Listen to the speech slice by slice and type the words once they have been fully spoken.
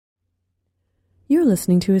You're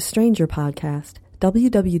listening to a Stranger podcast,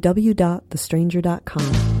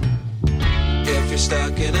 www.thestranger.com. If you're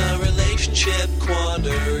stuck in a relationship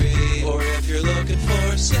quandary, or if you're looking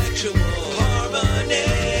for sexual harmony,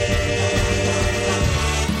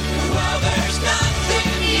 well, there's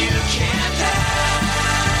nothing you can't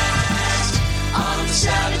ask on the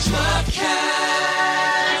Savage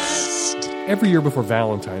Podcast. Every year before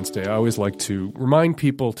Valentine's Day, I always like to remind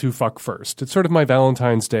people to fuck first. It's sort of my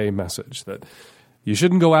Valentine's Day message that you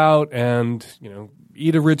shouldn't go out and,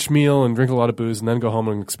 eat a rich meal and drink a lot of booze and then go home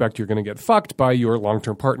and expect you're going to get fucked by your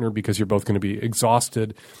long-term partner because you're both going to be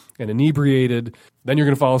exhausted and inebriated. Then you're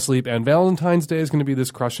going to fall asleep, and Valentine's Day is going to be this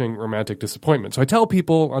crushing romantic disappointment. So I tell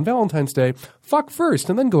people on Valentine's Day, fuck first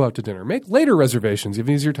and then go out to dinner. Make later reservations. You have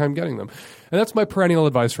an easier time getting them. And that's my perennial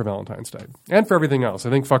advice for Valentine's Day. And for everything else.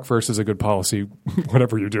 I think fuck first is a good policy,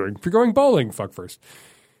 whatever you're doing. If you're going bowling, fuck first.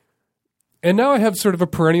 And now I have sort of a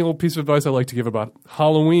perennial piece of advice I like to give about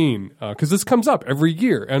Halloween, because this comes up every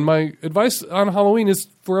year. And my advice on Halloween is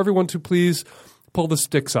for everyone to please pull the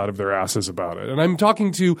sticks out of their asses about it. And I'm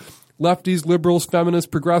talking to lefties, liberals, feminists,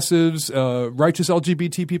 progressives, righteous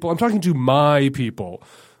LGBT people. I'm talking to my people.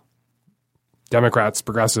 Democrats,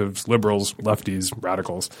 progressives, liberals, lefties,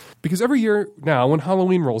 radicals. Because every year now when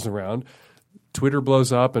Halloween rolls around, Twitter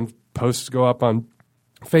blows up and posts go up on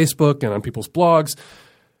Facebook and on people's blogs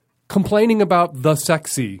complaining about the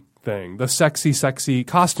sexy thing, the sexy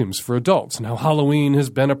costumes for adults, and how Halloween has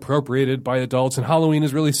been appropriated by adults, and Halloween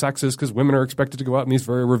is really sexist because women are expected to go out in these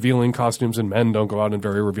very revealing costumes and men don't go out in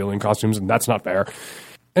very revealing costumes, and that's not fair.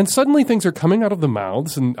 And suddenly things are coming out of the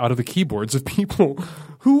mouths and out of the keyboards of people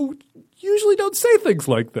who usually don't say things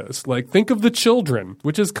like this. Like, think of the children,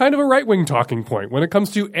 which is kind of a right-wing talking point. When it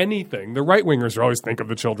comes to anything, the right-wingers are always think of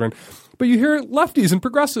the children. But you hear lefties and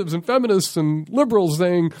progressives and feminists and liberals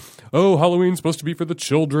saying, oh, Halloween's supposed to be for the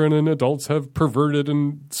children and adults have perverted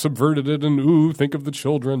and subverted it and ooh, think of the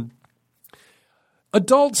children.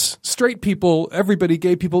 Adults, straight people, everybody,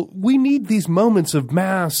 gay people, we need these moments of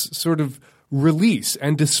mass sort of release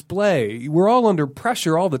and display. We're all under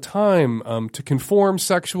pressure all the time to conform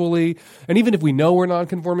sexually, and even if we know we're not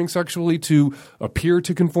conforming sexually, to appear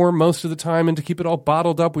to conform most of the time and to keep it all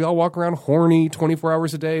bottled up. We all walk around horny 24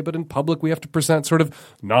 hours a day, but in public we have to present sort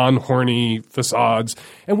of non-horny facades.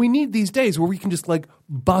 And we need these days where we can just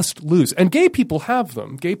bust loose. And gay people have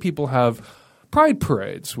them. Gay people have pride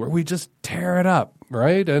parades where we just tear it up,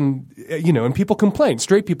 right? And, and people complain.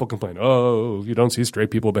 Straight people complain. Oh, you don't see straight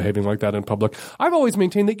people behaving like that in public. I've always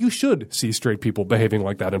maintained that you should see straight people behaving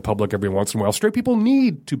like that in public every once in a while. Straight people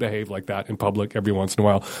need to behave like that in public every once in a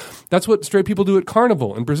while. That's what straight people do at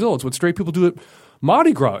Carnival in Brazil. It's what straight people do at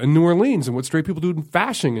Mardi Gras in New Orleans, and what straight people do in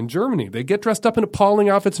Fasching in Germany. They get dressed up in appalling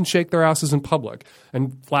outfits and shake their asses in public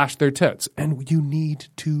and flash their tits. And you need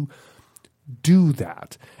to do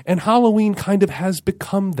that. And Halloween kind of has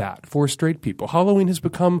become that for straight people. Halloween has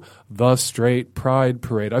become the straight pride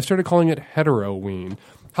parade. I've started calling it Hetero-ween.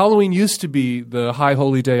 Halloween used to be the high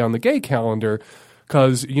holy day on the gay calendar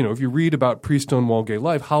because, if you read about pre-Stonewall gay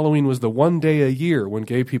life, Halloween was the one day a year when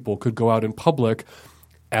gay people could go out in public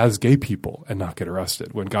as gay people and not get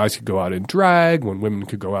arrested. When guys could go out in drag, when women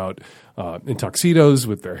could go out in tuxedos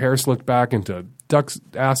with their hair slicked back into ducks'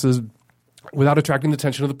 asses, without attracting the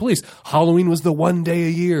attention of the police. Halloween was the one day a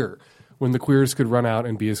year when the queers could run out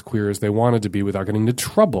and be as queer as they wanted to be without getting into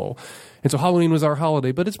trouble. And so Halloween was our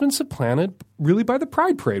holiday, but it's been supplanted really by the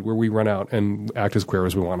Pride Parade where we run out and act as queer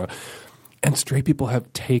as we want to. And straight people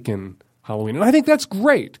have taken Halloween. And I think that's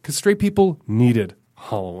great because straight people needed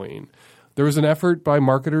Halloween. There was an effort by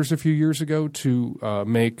marketers a few years ago to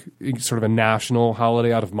make sort of a national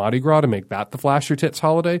holiday out of Mardi Gras, to make that the flash your tits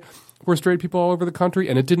holiday for straight people all over the country,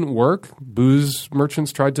 and it didn't work. Booze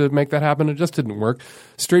merchants tried to make that happen. It just didn't work.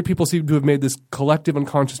 Straight people seem to have made this collective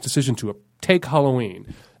unconscious decision to take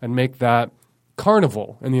Halloween and make that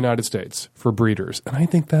carnival in the United States for breeders. And I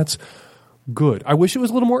think that's good. I wish it was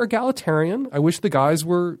a little more egalitarian. I wish the guys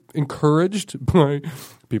were encouraged by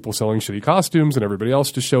people selling shitty costumes and everybody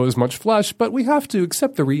else to show as much flesh, but we have to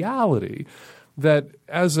accept the reality that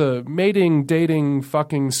as a mating, dating,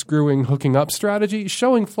 fucking, screwing, hooking up strategy,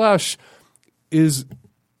 showing flesh is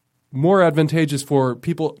more advantageous for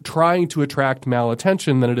people trying to attract male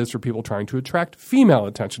attention than it is for people trying to attract female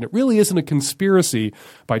attention. It really isn't a conspiracy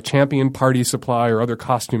by Champion Party Supply or other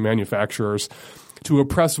costume manufacturers to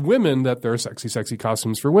oppress women that there are sexy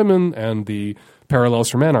costumes for women and the parallels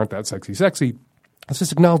for men aren't that sexy. It's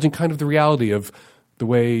just acknowledging kind of the reality of the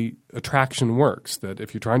way attraction works, that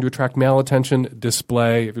if you're trying to attract male attention,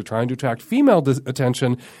 display. If you're trying to attract female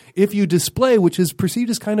attention, if you display, which is perceived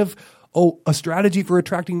as kind of a strategy for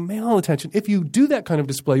attracting male attention, if you do that kind of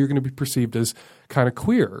display, you're going to be perceived as kind of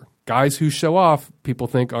queer. Guys who show off, people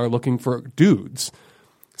think, are looking for dudes.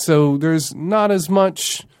 So there's not as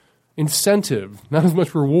much incentive, not as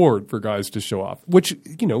much reward for guys to show off, which,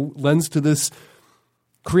 lends to this,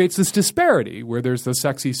 creates this disparity where there's the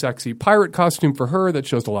sexy, sexy pirate costume for her that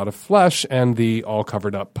shows a lot of flesh and the all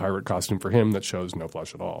covered up pirate costume for him that shows no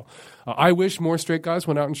flesh at all. I wish more straight guys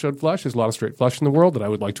went out and showed flesh. There's a lot of straight flesh in the world that I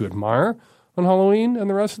would like to admire on Halloween and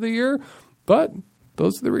the rest of the year, but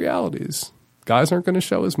those are the realities. Guys aren't going to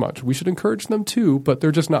show as much. We should encourage them to, but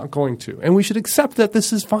they're just not going to. And we should accept that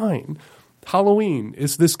this is fine. Halloween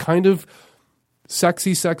is this kind of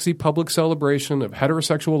sexy, sexy public celebration of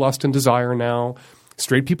heterosexual lust and desire now.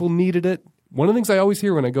 Straight people needed it. One of the things I always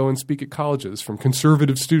hear when I go and speak at colleges from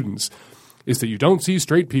conservative students is that you don't see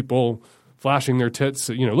straight people flashing their tits.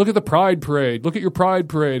 Look at the Pride Parade. Look at your Pride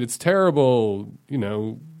Parade. It's terrible.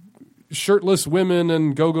 Shirtless women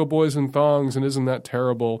and go-go boys in thongs, and isn't that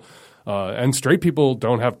terrible? And straight people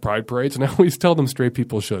don't have pride parades, and I always tell them straight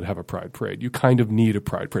people should have a pride parade. You kind of need a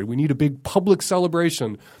pride parade. We need a big public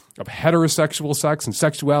celebration of heterosexual sex and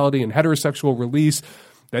sexuality and heterosexual release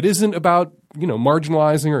that isn't about,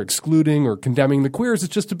 marginalizing or excluding or condemning the queers.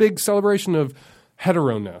 It's just a big celebration of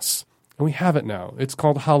hetero-ness. And we have it now. It's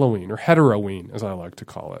called Halloween, or Heteroween, as I like to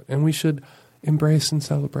call it. And we should embrace and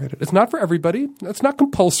celebrate it. It's not for everybody. It's not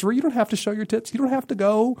compulsory. You don't have to show your tits. You don't have to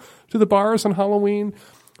go to the bars on Halloween.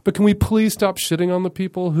 But can we please stop shitting on the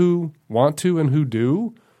people who want to and who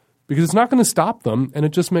do? Because it's not going to stop them, and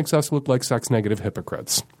it just makes us look like sex-negative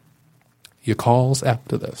hypocrites. You calls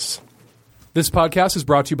after this. This podcast is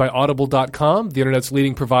brought to you by Audible.com, the internet's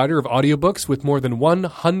leading provider of audiobooks with more than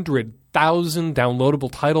 100,000 downloadable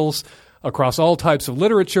titles across all types of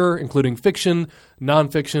literature, including fiction,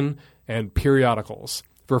 nonfiction, and periodicals.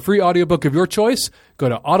 For a free audiobook of your choice, go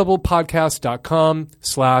to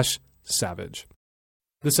audiblepodcast.com/savage.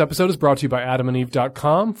 This episode is brought to you by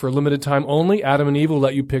AdamandEve.com. For a limited time only, Adam and Eve will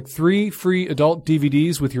let you pick 3 free adult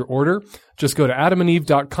DVDs with your order. Just go to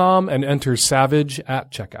AdamandEve.com and enter SAVAGE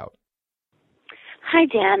at checkout. Hi,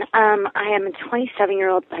 Dan. I am a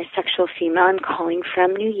 27-year-old bisexual female. I'm calling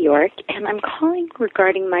from New York, and I'm calling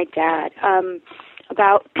regarding my dad.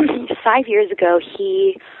 About 5 years ago,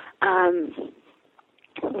 he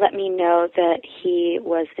let me know that he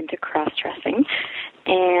was into cross-dressing,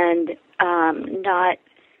 and not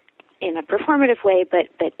in a performative way, but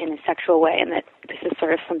in a sexual way, and that this is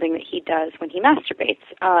sort of something that he does when he masturbates.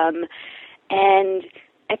 And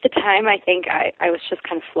at the time, I think I was just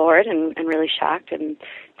kind of floored and really shocked and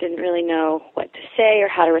didn't really know what to say or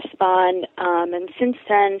how to respond. And since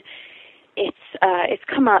then, it's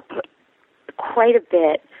come up quite a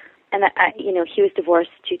bit. And he was divorced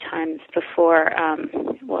 2 times before.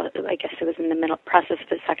 Well, I guess it was in the middle process of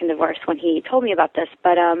his second divorce when he told me about this.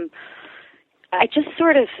 But I just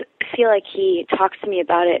sort of feel like he talks to me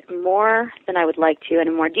about it more than I would like to, and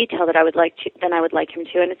in more detail than I would like him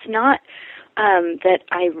to. And it's not that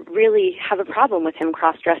I really have a problem with him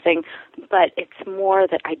cross-dressing, but it's more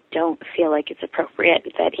that I don't feel like it's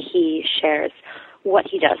appropriate that he shares what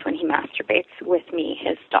he does when he masturbates with me,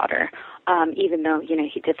 his daughter, even though,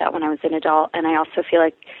 he did that when I was an adult. And I also feel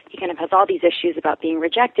like he kind of has all these issues about being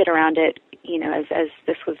rejected around it, as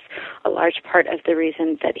this was a large part of the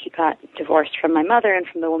reason that he got divorced from my mother and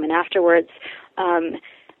from the woman afterwards.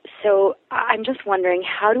 So I'm just wondering,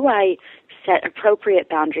 how do I set appropriate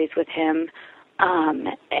boundaries with him,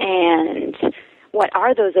 and what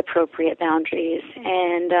are those appropriate boundaries,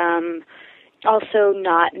 and also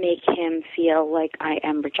not make him feel like I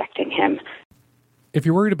am rejecting him. If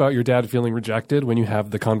you're worried about your dad feeling rejected when you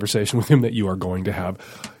have the conversation with him that you are going to have,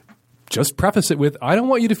 just preface it with, I don't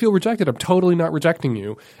want you to feel rejected. I'm totally not rejecting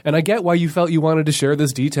you. And I get why you felt you wanted to share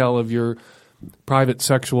this detail of your private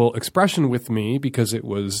sexual expression with me, because it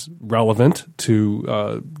was relevant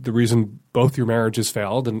to the reason both your marriages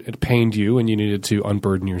failed, and it pained you and you needed to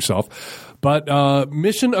unburden yourself. But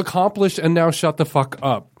mission accomplished, and now shut the fuck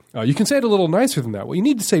up. You can say it a little nicer than that. What you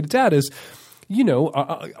need to say to Dad is,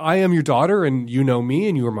 I am your daughter, and you know me,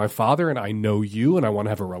 and you are my father, and I know you, and I want to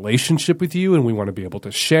have a relationship with you, and we want to be able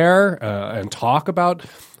to share and talk about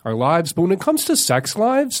our lives. But when it comes to sex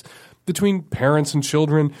lives between parents and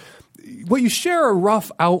children, what you share are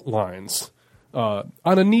rough outlines on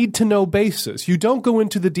a need-to-know basis. You don't go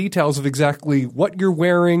into the details of exactly what you're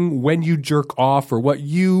wearing, when you jerk off, or what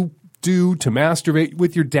you do to masturbate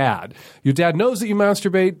with your dad. Your dad knows that you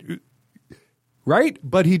masturbate. right?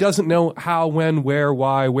 But he doesn't know how, when, where,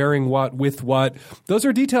 why, wearing what, with what. Those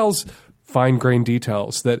are details, fine-grained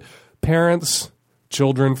details that parents,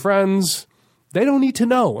 children, friends, they don't need to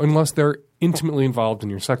know unless they're intimately involved in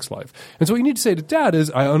your sex life. And so what you need to say to dad is,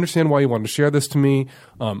 I understand why you wanted to share this to me.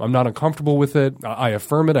 I'm not uncomfortable with it. I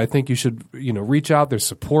affirm it. I think you should, reach out. There's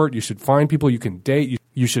support. You should find people you can date.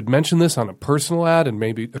 You should mention this on a personal ad and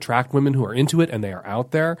maybe attract women who are into it and they are out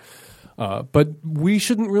there. But we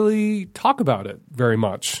shouldn't really talk about it very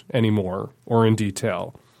much anymore or in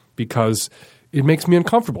detail because it makes me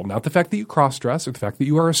uncomfortable. Not the fact that you cross-dress or the fact that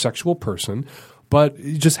you are a sexual person, but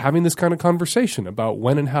just having this kind of conversation about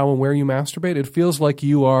when and how and where you masturbate, it feels like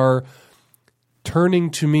you are turning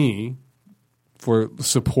to me for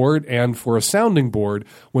support and for a sounding board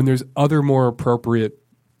when there's other more appropriate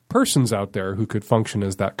persons out there who could function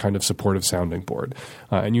as that kind of supportive sounding board.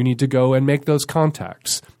 And you need to go and make those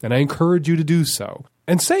contacts. And I encourage you to do so.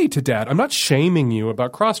 And say to dad, I'm not shaming you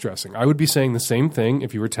about cross-dressing. I would be saying the same thing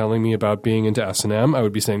if you were telling me about being into S&M. I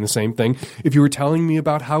would be saying the same thing if you were telling me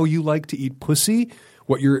about how you like to eat pussy,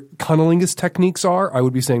 what your cunnilingus techniques are. I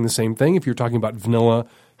would be saying the same thing if you're talking about vanilla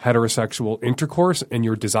heterosexual intercourse and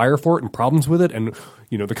your desire for it and problems with it and,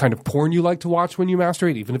 the kind of porn you like to watch when you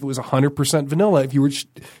masturbate, even if it was 100% vanilla. If you were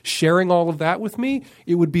sharing all of that with me,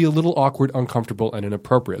 it would be a little awkward, uncomfortable, and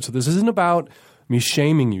inappropriate. So this isn't about me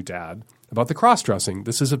shaming you, Dad, about the cross-dressing.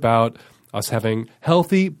 This is about us having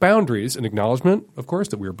healthy boundaries and acknowledgement, of course,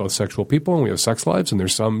 that we are both sexual people and we have sex lives and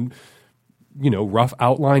there's some, rough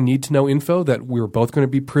outline need-to-know info that we're both going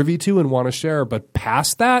to be privy to and want to share. But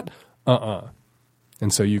past that,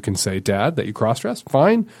 And so you can say, Dad, that you cross-dress,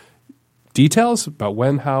 fine. Details about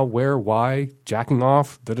when, how, where, why, jacking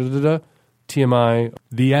off, da-da-da-da, TMI,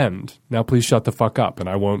 the end. Now please shut the fuck up and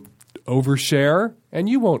I won't overshare and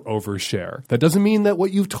you won't overshare. That doesn't mean that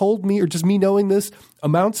what you've told me or just me knowing this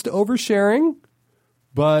amounts to oversharing,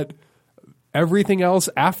 but everything else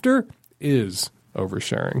after is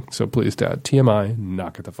oversharing. So please, Dad, TMI,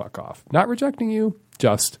 knock it the fuck off. Not rejecting you,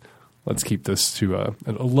 just let's keep this to a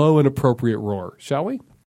low and appropriate roar, shall we?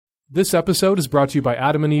 This episode is brought to you by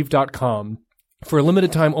AdamandEve.com. For a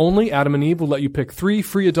limited time only, Adam and Eve will let you pick 3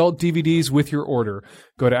 free adult DVDs with your order.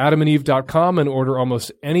 Go to AdamandEve.com and order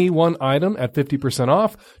almost any one item at 50%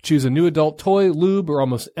 off. Choose a new adult toy, lube, or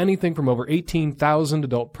almost anything from over 18,000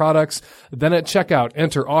 adult products. Then at checkout,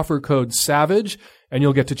 enter offer code SAVAGE, and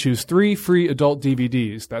you'll get to choose 3 free adult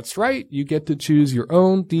DVDs. That's right, you get to choose your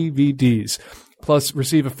own DVDs. Plus,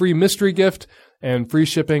 receive a free mystery gift and free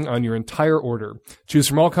shipping on your entire order. Choose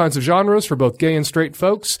from all kinds of genres for both gay and straight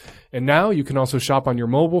folks. And now you can also shop on your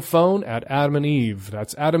mobile phone at Adam and Eve.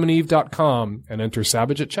 That's AdamandEve.com and enter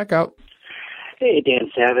Savage at checkout. Hey, Dan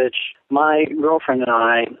Savage. My girlfriend and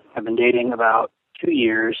I have been dating about 2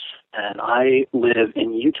 years, and I live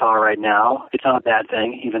in Utah right now. It's not a bad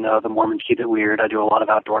thing, even though the Mormons keep it weird. I do a lot of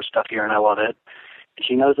outdoor stuff here, and I love it. And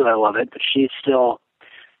she knows that I love it, but she's still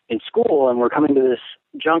in school, and we're coming to this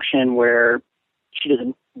junction where she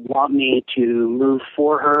doesn't want me to move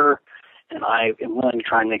for her, and I am willing to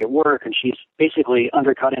try and make it work, and she's basically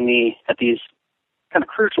undercutting me at these kind of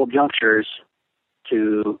crucial junctures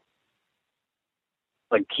to,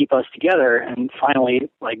 keep us together. And finally,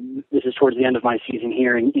 this is towards the end of my season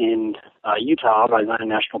here in Utah by Zion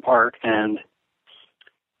National Park, and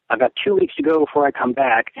I've got 2 weeks to go before I come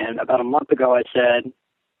back, and about a month ago I said,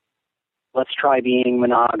 let's try being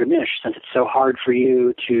monogamish since it's so hard for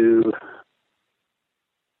you to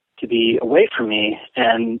be away from me.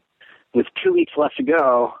 And with 2 weeks left to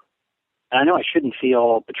go, and I know I shouldn't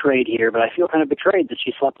feel betrayed here, but I feel kind of betrayed that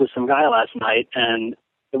she slept with some guy last night and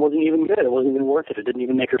it wasn't even good. It wasn't even worth it. It didn't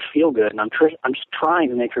even make her feel good. And I'm just trying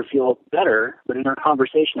to make her feel better. But in our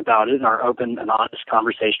conversation about it, in our open and honest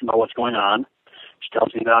conversation about what's going on, she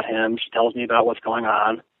tells me about him. She tells me about what's going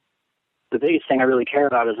on. The biggest thing I really care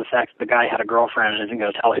about is the fact that the guy had a girlfriend and isn't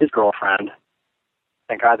going to tell his girlfriend.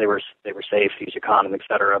 Thank God they were safe, used a condom,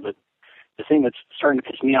 etc. But the thing that's starting to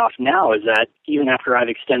piss me off now is that even after I've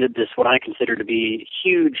extended this, what I consider to be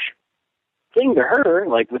huge thing to her,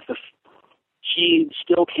 she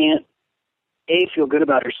still can't, A, feel good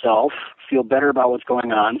about herself, feel better about what's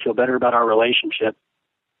going on, feel better about our relationship,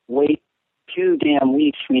 wait 2 damn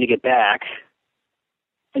weeks for me to get back,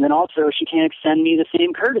 and then also she can't extend me the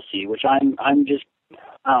same courtesy, which I'm just,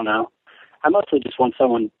 I don't know. I mostly just want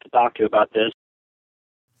someone to talk to about this.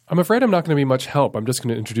 I'm afraid I'm not going to be much help. I'm just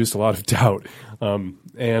going to introduce a lot of doubt.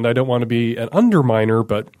 And I don't want to be an underminer,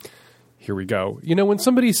 but here we go. When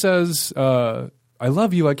somebody says, I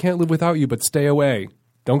love you, I can't live without you, but stay away.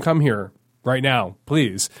 Don't come here right now,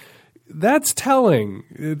 please. That's telling.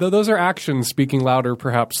 Those are actions speaking louder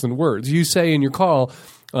perhaps than words. You say in your call,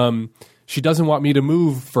 she doesn't want me to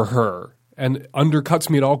move for her and undercuts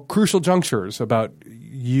me at all crucial junctures about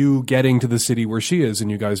you getting to the city where she is and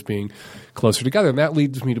you guys being closer together. And that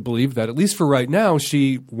leads me to believe that, at least for right now,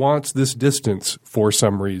 she wants this distance for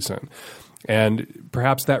some reason. And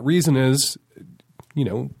perhaps that reason is,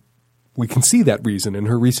 we can see that reason in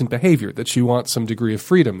her recent behavior, that she wants some degree of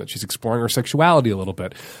freedom, that she's exploring her sexuality a little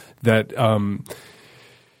bit, that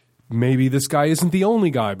maybe this guy isn't the only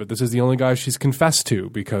guy, but this is the only guy she's confessed to,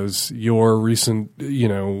 because your recent,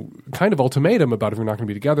 kind of ultimatum about if you're not going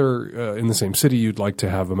to be together in the same city, you'd like to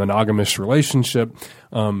have a monogamous relationship,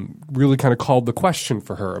 really kind of called the question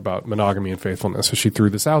for her about monogamy and faithfulness. So she threw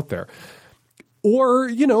this out there. Or,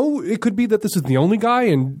 it could be that this is the only guy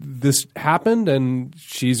and this happened and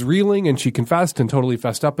she's reeling and she confessed and totally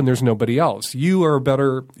fessed up and there's nobody else. You are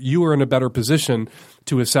in a better position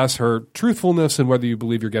to assess her truthfulness and whether you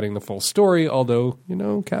believe you're getting the full story. Although,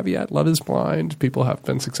 caveat, love is blind. People have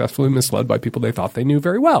been successfully misled by people they thought they knew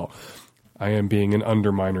very well. I am being an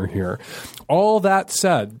underminer here. All that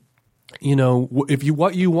said, if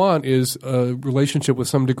what you want is a relationship with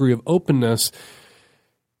some degree of openness,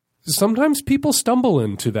 sometimes people stumble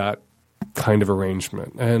into that kind of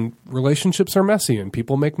arrangement, and relationships are messy and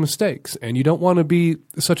people make mistakes, and you don't want to be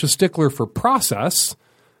such a stickler for process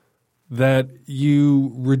that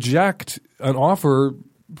you reject an offer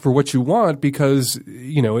for what you want because,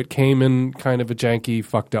 it came in kind of a janky,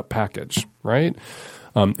 fucked up package, right?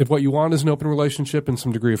 If what you want is an open relationship and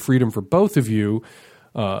some degree of freedom for both of you,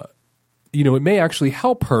 it may actually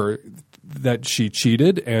help her that she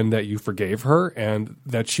cheated and that you forgave her and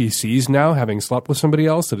that she sees now, having slept with somebody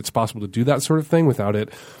else, that it's possible to do that sort of thing without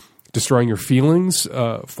it destroying your feelings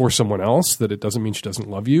for someone else, that it doesn't mean she doesn't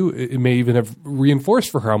love you. It may even have reinforced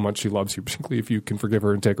for her how much she loves you, particularly if you can forgive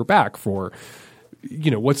her and take her back for,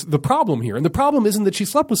 what's the problem here. And the problem isn't that she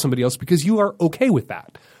slept with somebody else, because you are okay with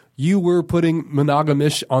that. You were putting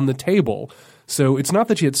monogamish on the table. So it's not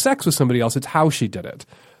that she had sex with somebody else, it's how she did it.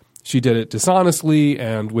 She did it dishonestly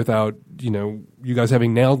and without, you guys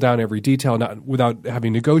having nailed down every detail, without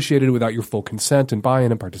having negotiated, without your full consent and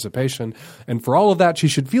buy-in and participation. And for all of that, she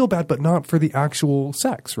should feel bad, but not for the actual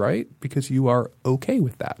sex, right? Because you are okay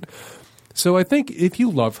with that. So I think if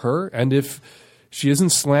you love her, and if she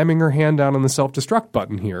isn't slamming her hand down on the self-destruct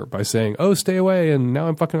button here by saying, oh, stay away, and now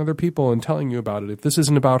I'm fucking other people and telling you about it, if this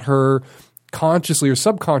isn't about her consciously or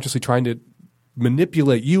subconsciously trying to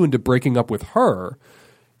manipulate you into breaking up with her,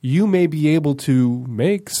 you may be able to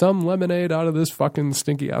make some lemonade out of this fucking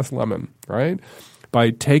stinky-ass lemon, right? By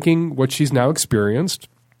taking what she's now experienced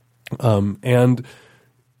and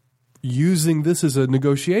using this as a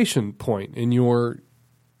negotiation point in your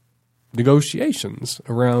negotiations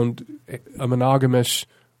around a monogamish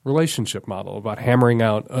relationship model, about hammering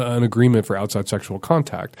out an agreement for outside sexual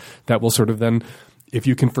contact that will sort of then, if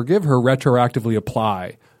you can forgive her, retroactively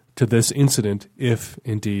apply to this incident if,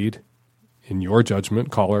 indeed, in your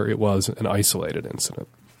judgment, caller, it was an isolated incident.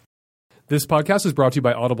 This podcast is brought to you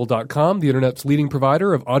by Audible.com, the internet's leading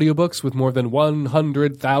provider of audiobooks with more than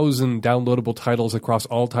 100,000 downloadable titles across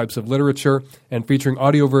all types of literature and featuring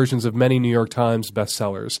audio versions of many New York Times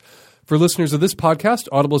bestsellers. For listeners of this podcast,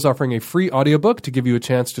 Audible is offering a free audiobook to give you a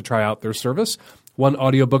chance to try out their service. One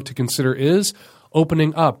audiobook to consider is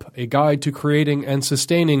Opening Up, a guide to creating and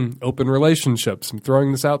sustaining open relationships. I'm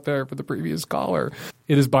throwing this out there for the previous caller.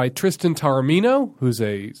 It is by Tristan Taormino, who's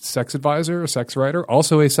a sex advisor, a sex writer,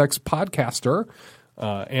 also a sex podcaster,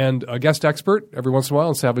 and a guest expert every once in a while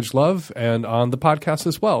on Savage Love and on the podcast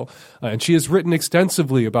as well. And she has written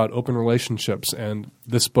extensively about open relationships, and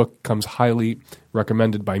this book comes highly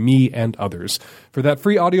recommended by me and others. For that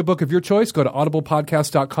free audiobook of your choice, go to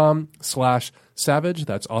audiblepodcast.com/savage.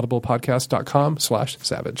 That's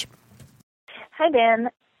audiblepodcast.com/savage. Hi, Dan.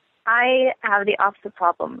 I have the opposite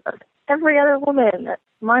problem of every other woman.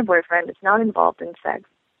 My boyfriend is not involved in sex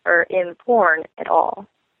or in porn at all.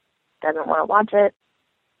 Doesn't want to watch it.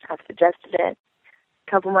 I've suggested it.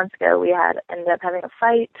 A couple months ago, we ended up having a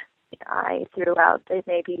fight. I threw out that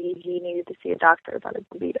maybe he needed to see a doctor about his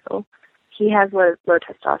libido. He has low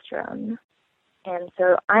testosterone. And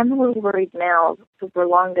so I'm a little worried now because we're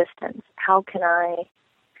long distance. How can I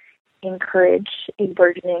encourage a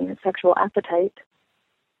burgeoning sexual appetite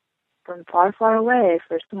from far, far away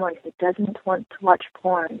for someone who doesn't want to watch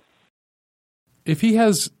porn? If he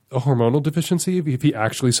has a hormonal deficiency, if he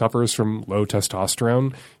actually suffers from low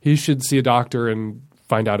testosterone, he should see a doctor and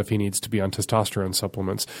find out if he needs to be on testosterone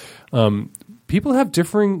supplements. People have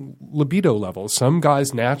differing libido levels. Some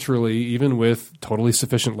guys naturally, even with totally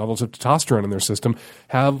sufficient levels of testosterone in their system,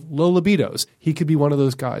 have low libidos. He could be one of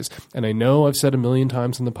those guys. And I know I've said a million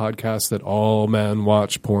times in the podcast that all men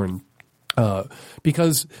watch porn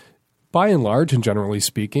because by and large, and generally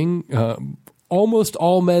speaking, almost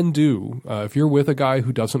all men do. If you're with a guy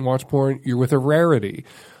who doesn't watch porn, you're with a rarity.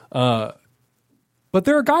 But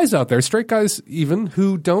there are guys out there, straight guys even,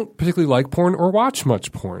 who don't particularly like porn or watch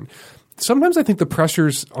much porn. Sometimes I think the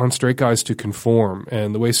pressures on straight guys to conform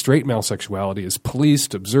and the way straight male sexuality is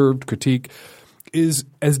policed, observed, critiqued is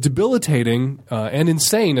as debilitating and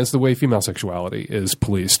insane as the way female sexuality is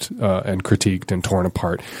policed and critiqued and torn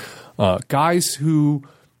apart. Guys who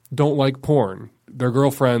don't like porn, their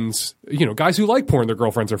girlfriends, guys who like porn, their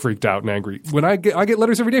girlfriends are freaked out and angry. When I get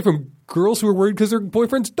letters every day from girls who are worried because their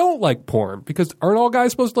boyfriends don't like porn, because aren't all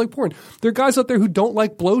guys supposed to like porn? There are guys out there who don't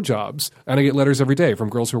like blowjobs, and I get letters every day from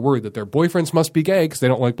girls who are worried that their boyfriends must be gay because they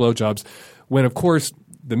don't like blowjobs, when, of course,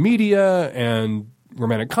 the media and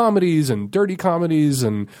romantic comedies and dirty comedies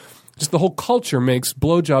and just the whole culture makes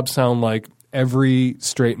blowjobs sound like every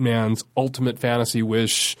straight man's ultimate fantasy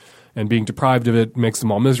wish, and being deprived of it makes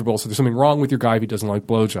them all miserable. So there's something wrong with your guy if he doesn't like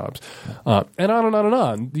blowjobs. And on and on and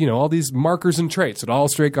on. All these markers and traits that all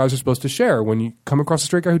straight guys are supposed to share. When you come across a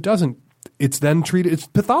straight guy who doesn't, it's then treated, it's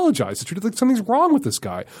pathologized. It's treated like something's wrong with this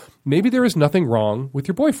guy. Maybe there is nothing wrong with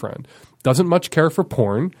your boyfriend. Doesn't much care for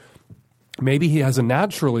porn. Maybe he has a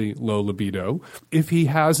naturally low libido. If he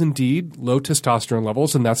has indeed low testosterone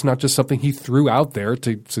levels, and that's not just something he threw out there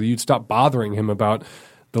so you'd stop bothering him about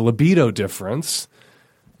the libido difference,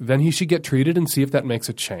 then he should get treated and see if that makes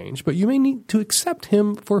a change. But you may need to accept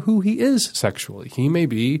him for who he is sexually. He may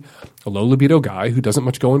be a low libido guy who doesn't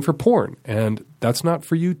much go in for porn, and that's not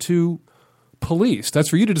for you to police. That's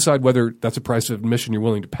for you to decide whether that's a price of admission you're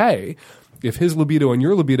willing to pay. If his libido and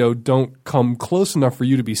your libido don't come close enough for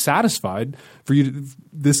you to be satisfied,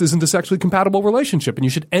 this isn't a sexually compatible relationship, and you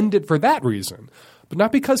should end it for that reason. But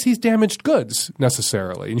not because he's damaged goods,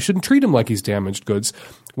 necessarily. And you shouldn't treat him like he's damaged goods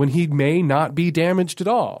when he may not be damaged at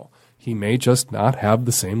all. He may just not have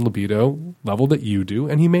the same libido level that you do,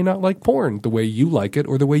 and he may not like porn the way you like it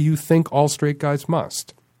or the way you think all straight guys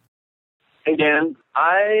must. Hey, Dan.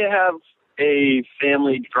 I have a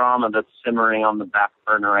family drama that's simmering on the back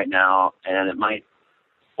burner right now, and it might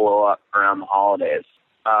blow up around the holidays.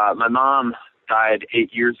 My mom died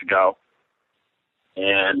 8 years ago,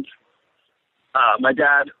 and my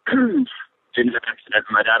dad did an accident.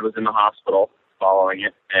 My dad was in the hospital following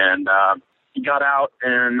it, and he got out,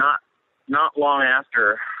 and not long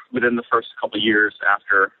after, within the first couple of years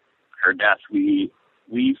after her death, we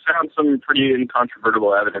found some pretty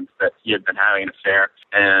incontrovertible evidence that he had been having an affair,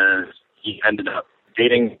 and he ended up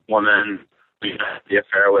dating a woman we had the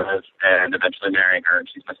affair with and eventually marrying her, and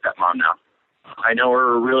she's my stepmom now. I know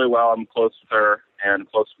her really well. I'm close with her and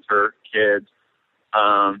close with her kids.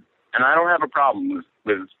 And I don't have a problem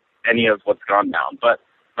with any of what's gone down, but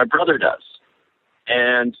my brother does.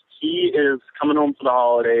 And he is coming home for the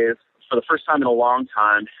holidays for the first time in a long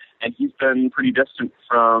time, and he's been pretty distant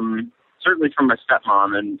certainly from my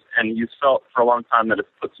stepmom, and he's felt for a long time that it's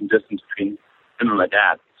put some distance between him and my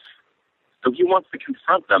dad. So he wants to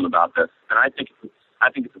confront them about this, and I think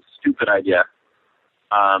it's a stupid idea.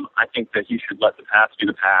 I think that he should let the past be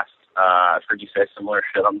the past. I've heard you say similar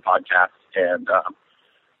shit on the podcast, and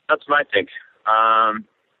that's what I think.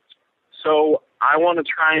 So I want to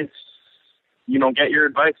try and, get your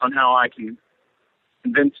advice on how I can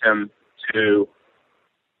convince him to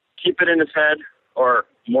keep it in his head, or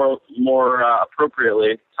more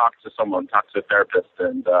appropriately, talk to a therapist,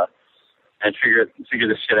 and figure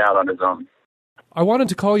this shit out on his own. I wanted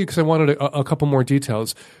to call you because I wanted a couple more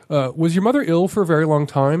details. Was your mother ill for a very long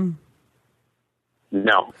time?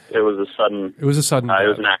 No, it was a sudden. It was a sudden. It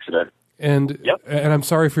was an accident. And yep. And I'm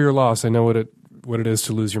sorry for your loss. I know what it is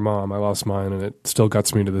to lose your mom. I lost mine, and it still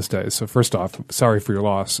guts me to this day. So first off, sorry for your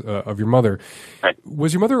loss of your mother. Right.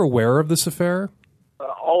 Was your mother aware of this affair?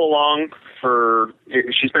 All along,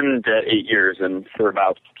 she's been dead 8 years, and for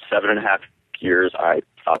about 7.5 years, I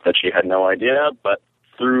thought that she had no idea. But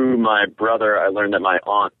through my brother, I learned that my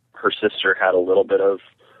aunt, her sister, had a little bit of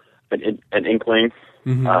an inkling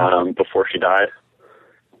before she died.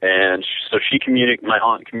 And so my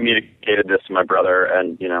aunt communicated this to my brother,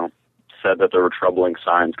 and said that there were troubling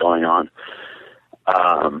signs going on.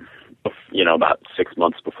 About 6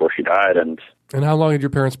 months before she died, and how long had your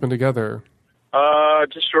parents been together?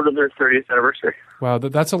 Just short of their 30th anniversary. Wow,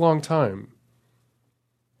 that's a long time.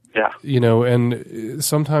 Yeah. And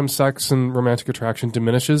sometimes sex and romantic attraction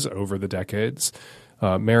diminishes over the decades.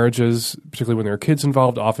 Marriages, particularly when there are kids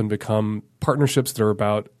involved, often become partnerships that are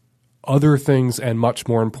about other things and much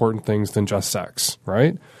more important things than just sex,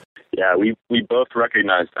 right? Yeah, we both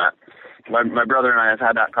recognize that. My brother and I have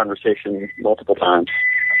had that conversation multiple times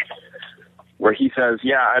where he says,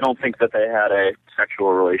 I don't think that they had a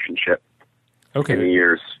sexual relationship in the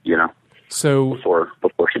years, So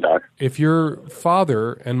before she died. If your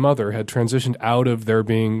father and mother had transitioned out of there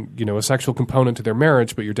being, a sexual component to their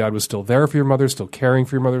marriage, but your dad was still there for your mother, still caring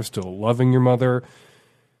for your mother, still loving your mother,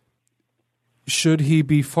 should he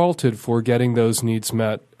be faulted for getting those needs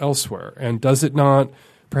met elsewhere? And does it not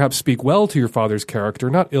perhaps speak well to your father's character,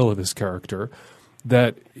 not ill of his character,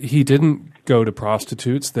 that he didn't go to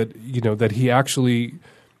prostitutes, that he actually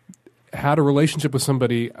had a relationship with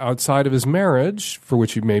somebody outside of his marriage, for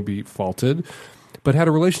which he may be faulted, but had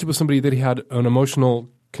a relationship with somebody that he had an emotional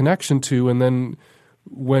connection to, and then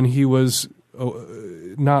when he was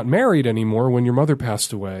not married anymore, when your mother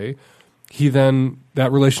passed away, that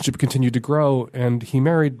relationship continued to grow, and he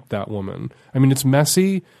married that woman. I mean, it's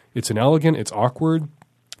messy, it's inelegant, it's awkward.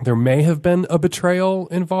 There may have been a betrayal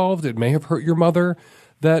involved. It may have hurt your mother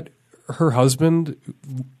that her husband,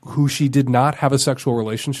 who she did not have a sexual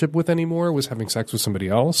relationship with anymore, was having sex with somebody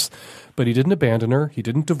else. But he didn't abandon her. He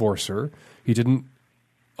didn't divorce her. He didn't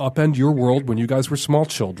upend your world when you guys were small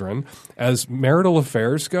children. As marital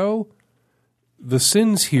affairs go, the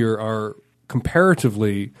sins here are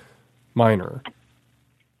comparatively minor.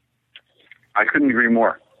 I couldn't agree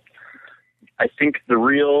more. I think the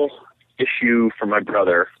real issue for my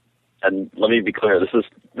brother, and let me be clear, this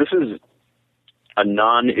is a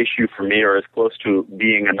non-issue for me, or as close to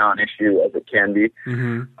being a non-issue as it can be.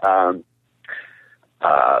 Mm-hmm.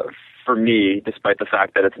 For me, despite the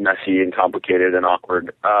fact that it's messy and complicated and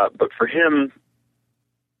awkward. But for him,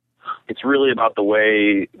 it's really about the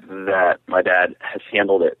way that my dad has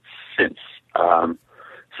handled it since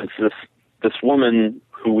this woman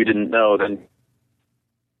who we didn't know, then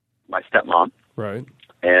my stepmom. Right.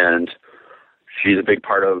 And she's a big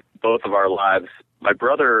part of both of our lives. My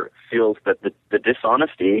brother feels that the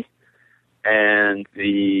dishonesty and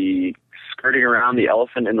the skirting around the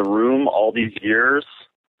elephant in the room all these years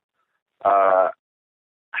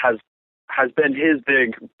has been his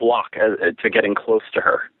big block to getting close to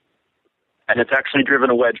her. And it's actually driven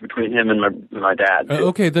a wedge between him and my dad.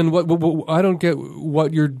 Okay, then what I don't get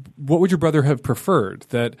what would your brother have preferred?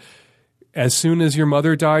 That as soon as your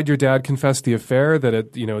mother died, your dad confessed the affair, that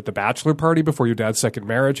at the bachelor party before your dad's second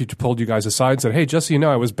marriage, he pulled you guys aside and said, "Hey, just so you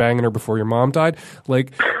know, I was banging her before your mom died."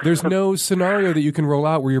 Like, there's no scenario that you can roll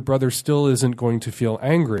out where your brother still isn't going to feel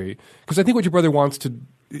angry. Because I think what your brother wants to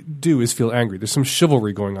do is feel angry. There's some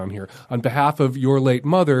chivalry going on here. On behalf of your late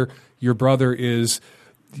mother, your brother is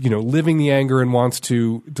living the anger and wants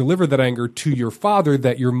to deliver that anger to your father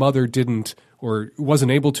that your mother didn't or wasn't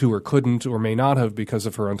able to or couldn't or may not have because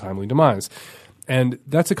of her untimely demise. And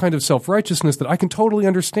that's a kind of self-righteousness that I can totally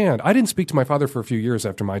understand. I didn't speak to my father for a few years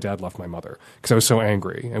after my dad left my mother because I was so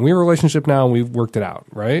angry. And we have a relationship now and we've worked it out,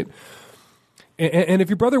 right? And if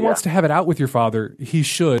your brother wants to have it out with your father, he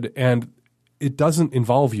should, and it doesn't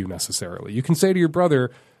involve you necessarily. You can say to your brother,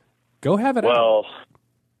 go have it out. Well,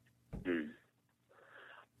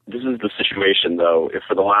 this is the situation, though. If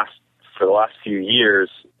for the last few years,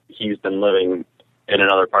 he's been living in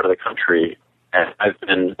another part of the country, and I've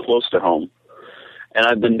been close to home, and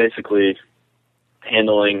I've been basically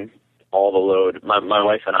handling all the load. My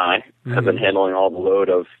wife and I have been handling all the load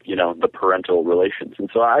of the parental relations, and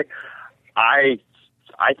so I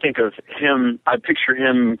think of him. I picture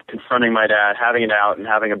him confronting my dad, having it out, and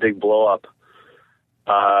having a big blow up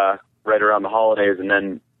right around the holidays, and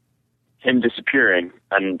then him disappearing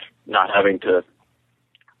and not having to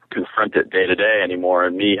confront it day to day anymore,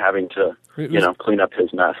 and me having to, clean up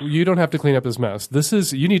his mess. You don't have to clean up his mess.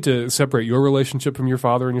 You need to separate your relationship from your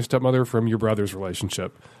father and your stepmother from your brother's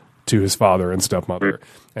relationship to his father and stepmother.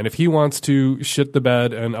 And if he wants to shit the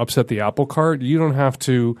bed and upset the apple cart, you don't have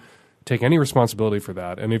to take any responsibility for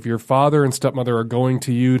that. And if your father and stepmother are going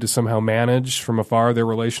to you to somehow manage from afar their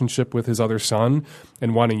relationship with his other son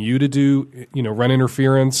and wanting you to do, run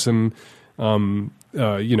interference and,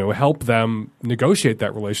 help them negotiate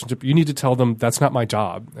that relationship, you need to tell them that's not my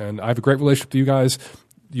job. And I have a great relationship with you guys.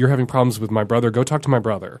 You're having problems with my brother. Go talk to my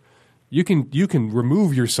brother. You can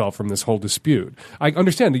remove yourself from this whole dispute. I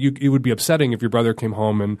understand that it would be upsetting if your brother came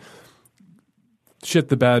home and shit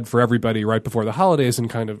the bed for everybody right before the holidays and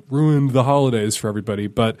kind of ruined the holidays for everybody,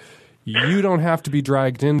 but you don't have to be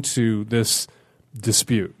dragged into this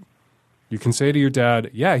dispute. You can say to your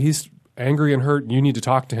dad, yeah, he's angry and hurt, and you need to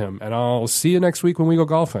talk to him, and I'll see you next week when we go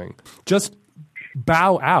golfing. Just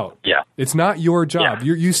bow out. Yeah. It's not your job.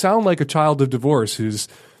 Yeah. You sound like a child of divorce who's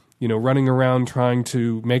running around trying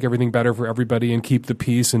to make everything better for everybody and keep the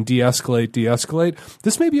peace and de-escalate.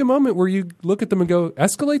 This may be a moment where you look at them and go,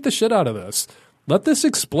 escalate the shit out of this. Let this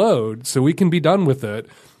explode so we can be done with it.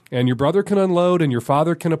 And your brother can unload and your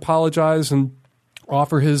father can apologize and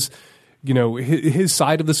offer his his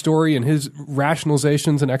side of the story and his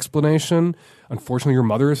rationalizations and explanation. Unfortunately, your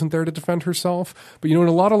mother isn't there to defend herself. But, in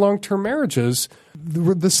a lot of long-term marriages,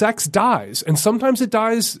 the sex dies. And sometimes it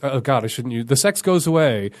dies. Oh, God, I shouldn't use. The sex goes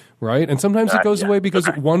away, right? And sometimes it goes away because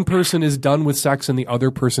one person is done with sex and the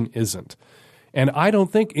other person isn't. And I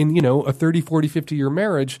don't think in, a 30, 40, 50-year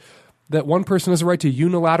marriage that one person has a right to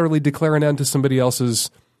unilaterally declare an end to somebody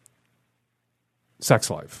else's sex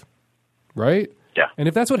life, right? Yeah. And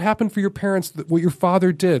if that's what happened for your parents, what your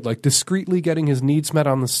father did, like discreetly getting his needs met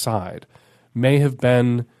on the side, may have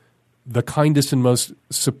been the kindest and most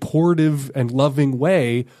supportive and loving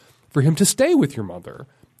way for him to stay with your mother.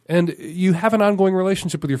 And you have an ongoing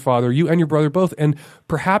relationship with your father, you and your brother both, and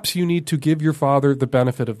perhaps you need to give your father the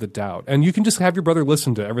benefit of the doubt. And you can just have your brother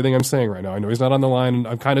listen to everything I'm saying right now. I know he's not on the line, and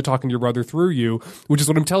I'm kind of talking to your brother through you, which is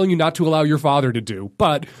what I'm telling you not to allow your father to do.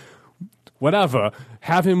 But whatever,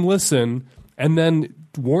 have him listen. And then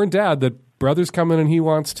warn Dad that brother's coming and he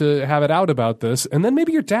wants to have it out about this. And then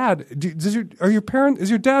maybe your dad, is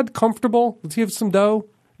your dad comfortable? Does he have some dough?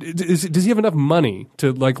 Does he have enough money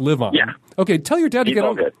to live on? Yeah. Okay, tell your dad to get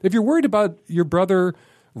on. Good. If you're worried about your brother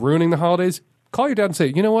ruining the holidays, call your dad and say,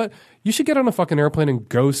 you know what? You should get on a fucking airplane and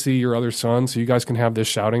go see your other son so you guys can have this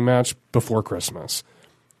shouting match before Christmas.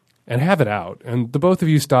 And have it out. And the both of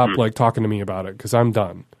you stop talking to me about it because I'm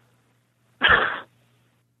done.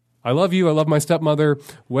 I love you. I love my stepmother.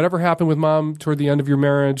 Whatever happened with Mom toward the end of your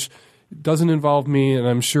marriage doesn't involve me. And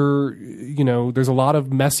I'm sure, there's a lot of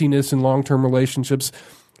messiness in long-term relationships.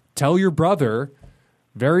 Tell your brother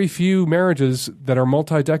very few marriages that are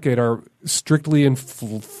multi-decade are strictly and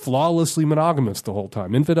flawlessly monogamous the whole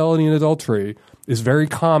time. Infidelity and adultery is very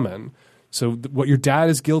common. So what your dad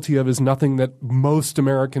is guilty of is nothing that most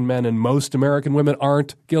American men and most American women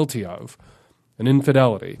aren't guilty of. An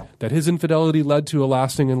infidelity. That his infidelity led to a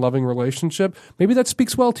lasting and loving relationship, maybe that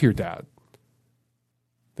speaks well to your dad.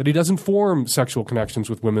 That he doesn't form sexual connections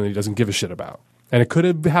with women that he doesn't give a shit about. And it could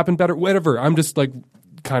have happened better, whatever. I'm just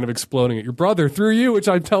kind of exploding at your brother through you, which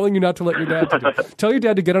I'm telling you not to let your dad do. Tell your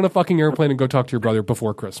dad to get on a fucking airplane and go talk to your brother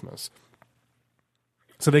before Christmas.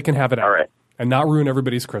 So they can have it out. All right. And not ruin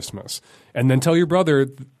everybody's Christmas. And then tell your brother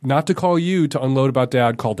not to call you to unload about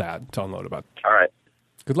Dad, call Dad to unload about. All right.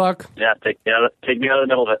 Good luck. Yeah, take me out of the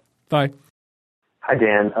middle of it. Bye. Hi,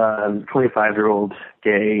 Dan. 25-year-old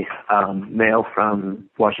gay male from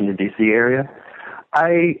Washington, D.C. area.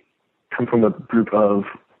 I come from a group of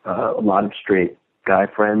a lot of straight guy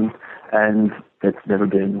friends, and it's never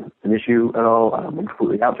been an issue at all. I'm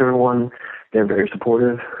completely out to everyone. They're very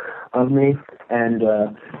supportive of me. And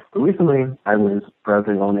recently I was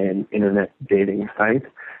browsing on an internet dating site,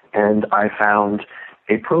 and I found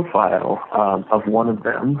a profile of one of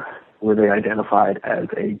them where they identified as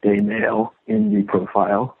a gay male in the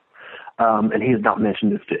profile. And he has not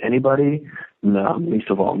mentioned this to anybody, least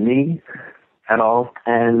of all me, at all.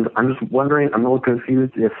 And I'm just wondering, I'm a little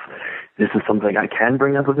confused if this is something I can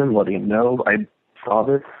bring up with him, letting him know I saw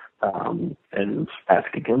this and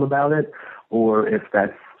asking him about it, or if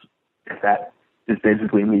that is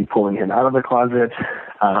basically me pulling him out of the closet.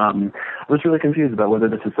 I was really confused about whether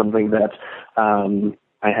this is something that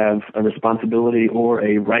I have a responsibility or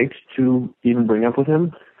a right to even bring up with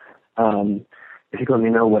him. If you could let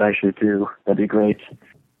me know what I should do, that'd be great.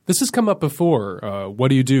 This has come up before. What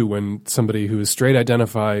do you do when somebody who is straight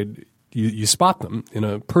identified, you spot them in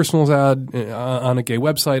a personals ad on a gay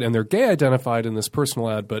website, and they're gay identified in this personal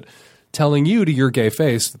ad, but telling you to your gay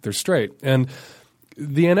face that they're straight? And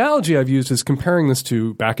the analogy I've used is comparing this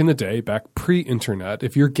to back in the day, back pre-internet.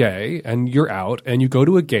 If you're gay and you're out and you go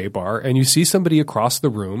to a gay bar and you see somebody across the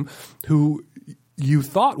room who you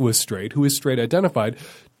thought was straight, who is straight identified,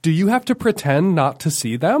 do you have to pretend not to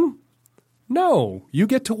see them? No. You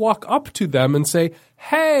get to walk up to them and say,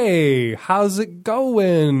 hey, how's it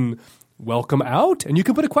going? Welcome out? And you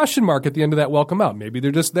can put a question mark at the end of that welcome out. Maybe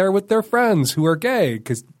they're just there with their friends who are gay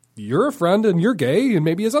because you're a friend and you're gay, and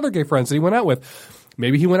maybe his other gay friends that he went out with.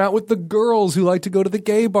 Maybe he went out with the girls who like to go to the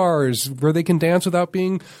gay bars where they can dance without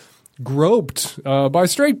being groped by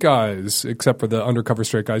straight guys, except for the undercover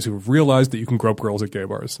straight guys who have realized that you can grope girls at gay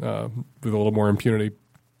bars with a little more impunity.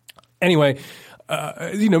 Anyway,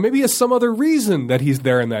 maybe he has some other reason that he's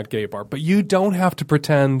there in that gay bar, but you don't have to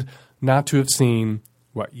pretend not to have seen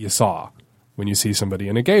what you saw when you see somebody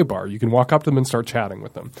in a gay bar. You can walk up to them and start chatting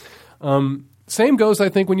with them. Same goes, I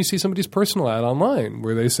think, when you see somebody's personal ad online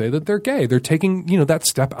where they say that they're gay. They're taking, that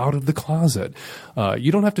step out of the closet. You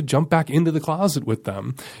don't have to jump back into the closet with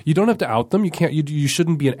them. You don't have to out them. You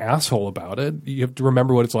shouldn't be an asshole about it. You have to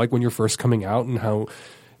remember what it's like when you're first coming out and how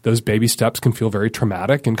those baby steps can feel very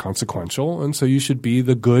traumatic and consequential. And so you should be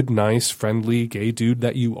the good, nice, friendly, gay dude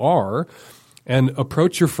that you are and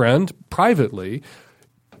approach your friend privately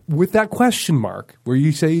with that question mark where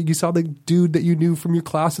you say you saw the dude that you knew from your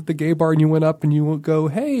class at the gay bar and you went up and you go,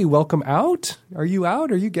 hey, welcome out. Are you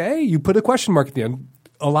out? Are you gay? You put a question mark at the end,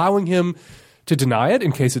 allowing him to deny it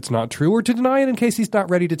in case it's not true or to deny it in case he's not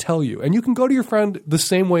ready to tell you. And you can go to your friend the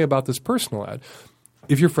same way about this personal ad.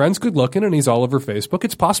 If your friend's good looking and he's all over Facebook,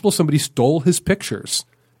 it's possible somebody stole his pictures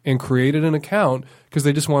and created an account because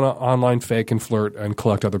they just want to online fake and flirt and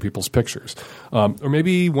collect other people's pictures. Or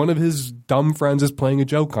maybe one of his dumb friends is playing a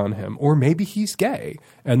joke on him. Or maybe he's gay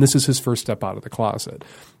and this is his first step out of the closet.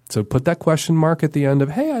 So put that question mark at the end of,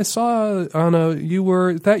 hey, I saw on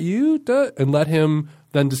is that you? Duh? And let him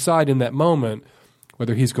then decide in that moment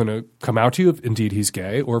whether he's going to come out to you if indeed he's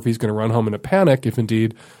gay or if he's going to run home in a panic if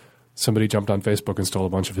indeed somebody jumped on Facebook and stole a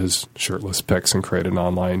bunch of his shirtless pics and created an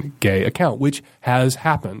online gay account, which has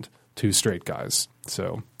happened to straight guys.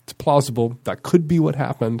 So it's plausible. That could be what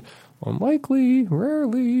happened. Unlikely,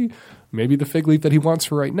 rarely, maybe the fig leaf that he wants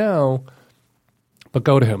for right now. But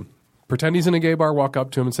go to him. Pretend he's in a gay bar, walk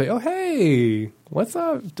up to him and say, oh, hey, what's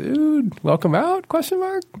up, dude? Welcome out? Question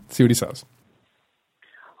mark. See what he says.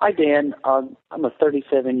 Hi, Dan. I'm a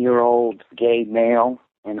 37-year-old gay male,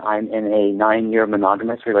 and I'm in a 9-year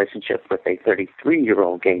monogamous relationship with a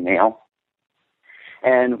 33-year-old gay male.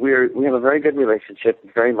 And we have a very good relationship,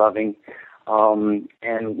 very loving,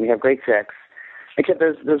 and we have great sex. Except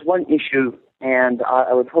there's one issue, and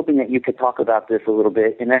I was hoping that you could talk about this a little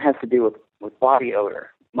bit, and that has to do with body odor.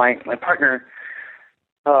 My partner,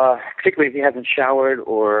 particularly if he hasn't showered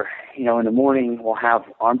or, in the morning, will have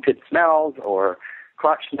armpit smells or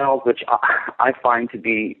crotch smells, which I find to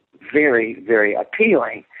be very, very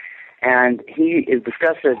appealing. And he is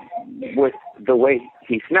disgusted with the way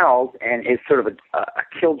he smells and is sort of a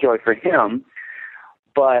killjoy for him.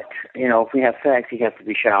 But, if we have sex, he has to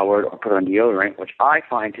be showered or put on deodorant, which I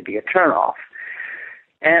find to be a turnoff.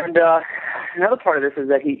 And another part of this is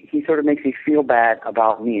that he sort of makes me feel bad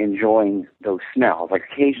about me enjoying those smells. Like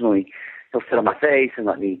occasionally he'll sit on my face and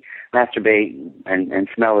let me masturbate and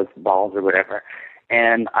smell his balls or whatever.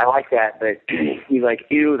 And I like that, but he's like,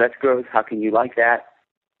 ew, that's gross. How can you like that?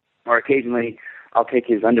 Or occasionally I'll take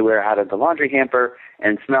his underwear out of the laundry hamper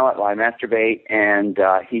and smell it while I masturbate, and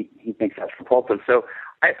he thinks that's repulsive. So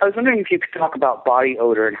I was wondering if you could talk about body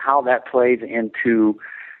odor and how that plays into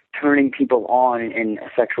turning people on in a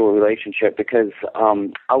sexual relationship, because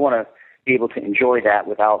I want to be able to enjoy that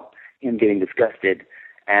without him getting disgusted,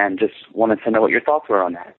 and just wanted to know what your thoughts were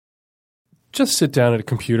on that. Just sit down at a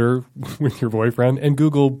computer with your boyfriend and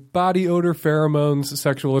Google body odor, pheromones,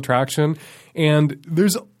 sexual attraction. And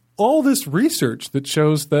there's all this research that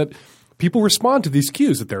shows that people respond to these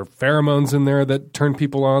cues, that there are pheromones in there that turn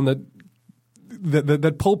people on,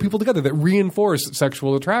 that pull people together, that reinforce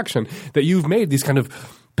sexual attraction, that you've made these kind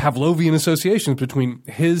of Pavlovian associations between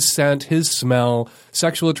his scent, his smell,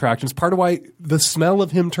 sexual attraction. It's part of why the smell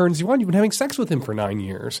of him turns you on. You've been having sex with him for 9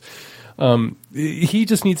 years. He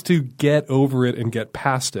just needs to get over it and get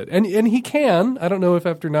past it. And he can. I don't know if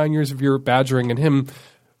after 9 years of your badgering and him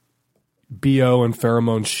BO and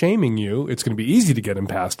pheromone shaming you, it's going to be easy to get him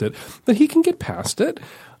past it. But he can get past it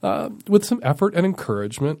with some effort and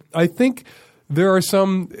encouragement. I think there are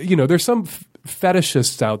some, there's some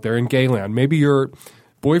fetishists out there in gayland. Maybe your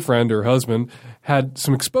boyfriend or husband had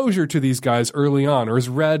some exposure to these guys early on, or has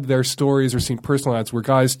read their stories or seen personal ads where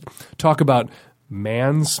guys talk about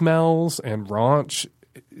man smells and raunch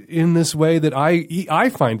in this way that I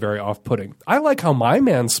find very off-putting. I like how my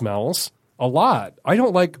man smells a lot. I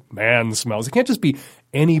don't like man smells. It can't just be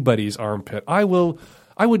anybody's armpit. I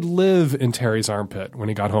would live in Terry's armpit when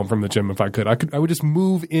he got home from the gym if I could. I would just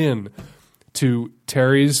move in to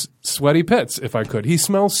Terry's sweaty pits if I could. He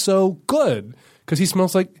smells so good because he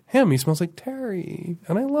smells like him. He smells like Terry,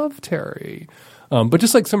 and I love Terry. But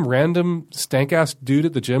just like some random stank-ass dude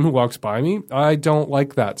at the gym who walks by me, I don't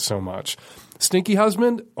like that so much. Stinky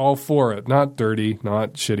husband, all for it. Not dirty,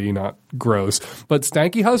 not shitty, not gross. But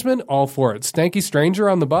stanky husband, all for it. Stanky stranger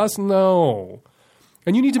on the bus, no.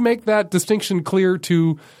 And you need to make that distinction clear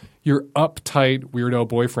to your uptight weirdo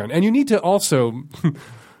boyfriend. And you need to also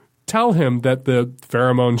tell him that the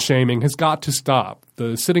pheromone shaming has got to stop.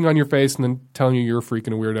 The sitting on your face and then telling you you're a freak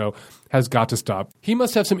and a weirdo has got to stop. He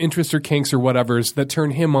must have some interests or kinks or whatevers that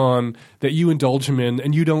turn him on, that you indulge him in,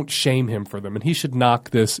 and you don't shame him for them. And he should knock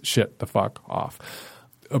this shit the fuck off.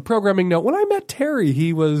 A programming note, when I met Terry,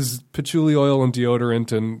 he was patchouli oil and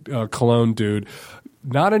deodorant and cologne dude.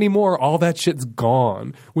 Not anymore. All that shit's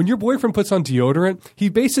gone. When your boyfriend puts on deodorant, he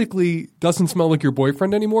basically doesn't smell like your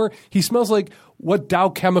boyfriend anymore. He smells like what Dow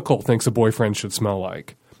Chemical thinks a boyfriend should smell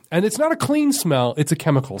like. And it's not a clean smell, it's a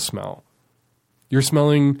chemical smell. You're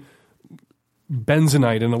smelling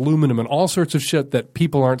bentonite and aluminum and all sorts of shit that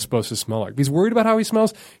people aren't supposed to smell like. If he's worried about how he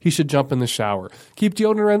smells, he should jump in the shower. Keep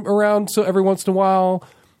deodorant around so every once in a while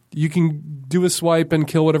you can do a swipe and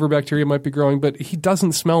kill whatever bacteria might be growing, but he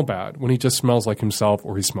doesn't smell bad when he just smells like himself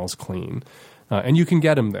or he smells clean. And you can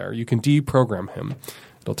get him there. You can deprogram him.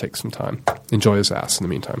 It'll take some time. Enjoy his ass in the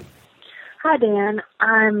meantime. Hi, Dan.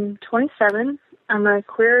 I'm 27. I'm a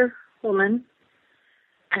queer woman,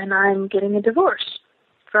 and I'm getting a divorce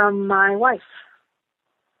from my wife.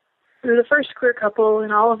 We were the first queer couple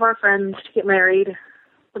in all of our friends to get married.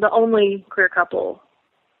 We're the only queer couple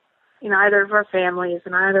in either of our families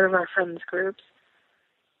and either of our friends' groups.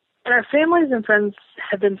 And our families and friends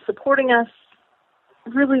have been supporting us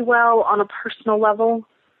really well on a personal level.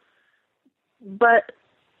 But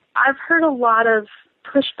I've heard a lot of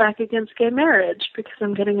pushback against gay marriage because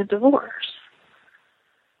I'm getting a divorce.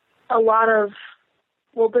 A lot of,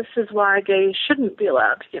 well, this is why gays shouldn't be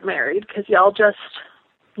allowed to get married, because y'all just,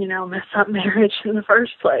 mess up marriage in the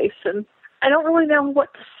first place. And I don't really know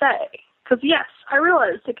what to say. Because, yes, I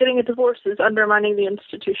realize that getting a divorce is undermining the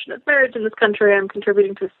institution of marriage in this country. I'm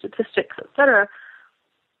contributing to statistics, etc.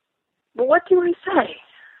 But what do I say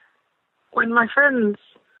when my friends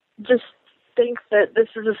just think that this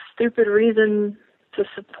is a stupid reason to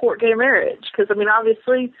support gay marriage? Because,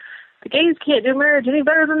 obviously, the gays can't do marriage any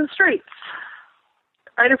better than the straights.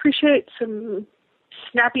 I'd appreciate some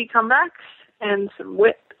snappy comebacks and some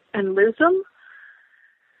wit and wisdom,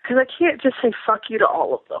 because I can't just say fuck you to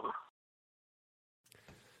all of them.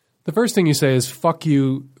 The first thing you say is, fuck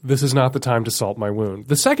you, this is not the time to salt my wound.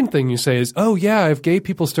 The second thing you say is, oh yeah, if gay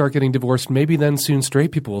people start getting divorced, maybe then soon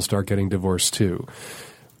straight people will start getting divorced too.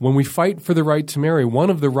 When we fight for the right to marry,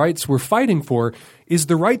 one of the rights we're fighting for is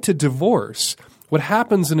the right to divorce. What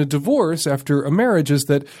happens in a divorce after a marriage is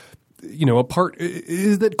that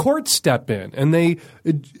courts step in and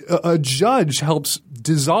a judge helps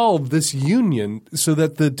dissolve this union so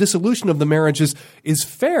that the dissolution of the marriage is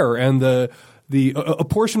fair, and the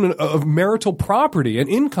apportionment of marital property and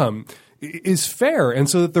income is fair, and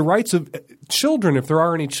so that the rights of children, if there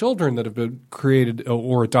are any children that have been created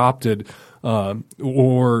or adopted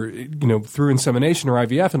or through insemination or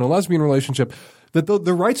IVF in a lesbian relationship, that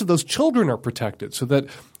the rights of those children are protected, so that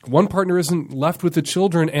one partner isn't left with the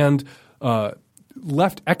children and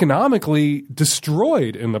left economically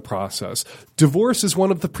destroyed in the process. Divorce is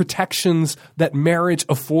one of the protections that marriage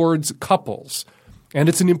affords couples. And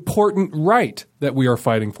it's an important right that we are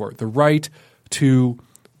fighting for, the right to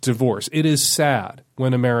divorce. It is sad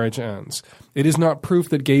when a marriage ends. It is not proof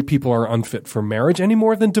that gay people are unfit for marriage any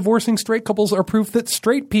more than divorcing straight couples are proof that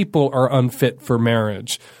straight people are unfit for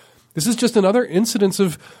marriage. This is just another incidence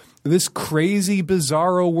of this crazy,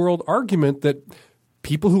 bizarro world argument that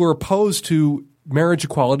people who are opposed to marriage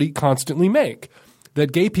equality constantly make,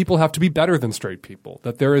 that gay people have to be better than straight people,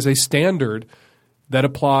 that there is a standard that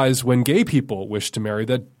applies when gay people wish to marry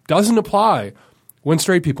that doesn't apply when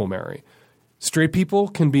straight people marry. Straight people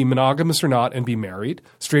can be monogamous or not and be married.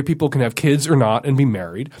 Straight people can have kids or not and be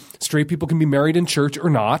married. Straight people can be married in church or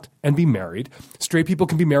not and be married. Straight people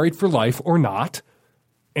can be married for life or not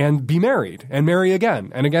and be married and marry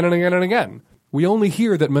again and again and again and again. We only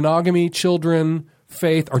hear that monogamy, children,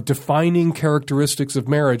 faith are defining characteristics of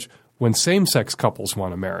marriage when same-sex couples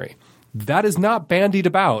want to marry. That is not bandied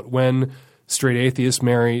about when straight atheists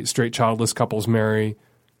marry, straight childless couples marry,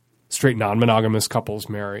 straight non-monogamous couples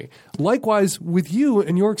marry. Likewise, with you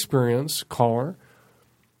and your experience, caller,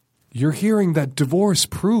 you're hearing that divorce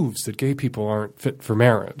proves that gay people aren't fit for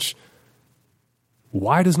marriage.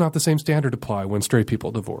 Why does not the same standard apply when straight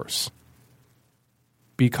people divorce?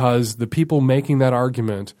 Because the people making that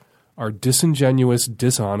argument are disingenuous,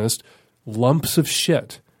 dishonest lumps of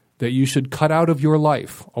shit that you should cut out of your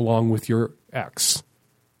life along with your ex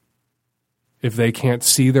if they can't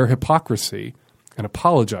see their hypocrisy and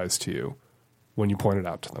apologize to you when you point it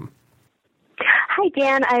out to them. Hi,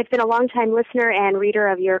 Dan. I've been a longtime listener and reader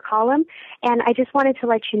of your column, and I just wanted to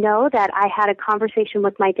let you know that I had a conversation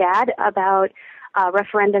with my dad about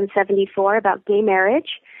Referendum 74 about gay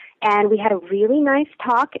marriage, and we had a really nice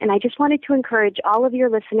talk, and I just wanted to encourage all of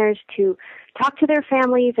your listeners to talk to their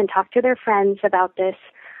families and talk to their friends about this.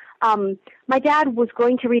 My dad was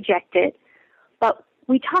going to reject it, but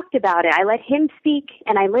we talked about it. I let him speak,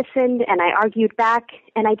 and I listened, and I argued back,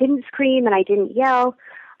 and I didn't scream, and I didn't yell.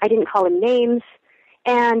 I didn't call him names.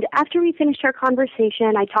 And after we finished our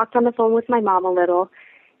conversation, I talked on the phone with my mom a little,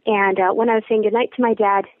 And when I was saying goodnight to my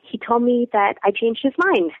dad, he told me that I changed his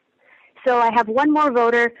mind. So I have one more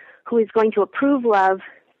voter who is going to approve love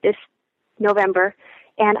this November.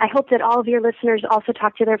 And I hope that all of your listeners also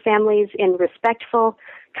talk to their families in respectful,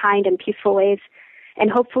 kind, and peaceful ways.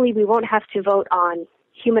 And hopefully we won't have to vote on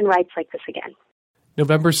human rights like this again.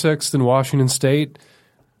 November 6th in Washington State,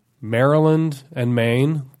 Maryland and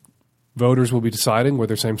Maine, voters will be deciding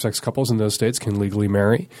whether same-sex couples in those states can legally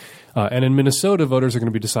marry. And in Minnesota, voters are going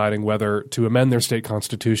to be deciding whether to amend their state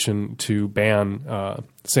constitution to ban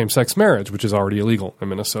same-sex marriage, which is already illegal in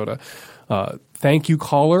Minnesota. Thank you,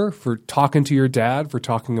 caller, for talking to your dad, for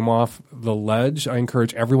talking him off the ledge. I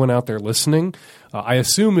encourage everyone out there listening. I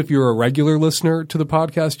assume if you're a regular listener to the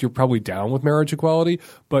podcast, you're probably down with marriage equality,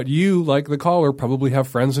 but you, like the caller, probably have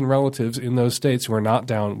friends and relatives in those states who are not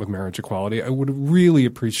down with marriage equality. I would really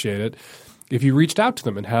appreciate it if you reached out to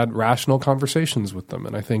them and had rational conversations with them.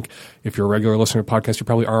 And I think if you're a regular listener to the podcast, you're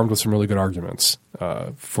probably armed with some really good arguments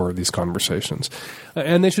for these conversations.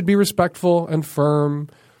 And they should be respectful and firm,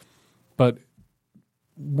 but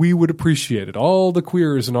we would appreciate it. All the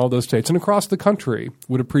queers in all those states and across the country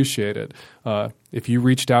would appreciate it if you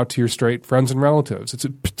reached out to your straight friends and relatives. It's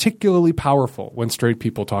particularly powerful when straight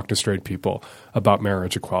people talk to straight people about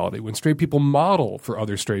marriage equality, when straight people model for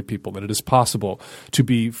other straight people that it is possible to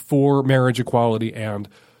be for marriage equality and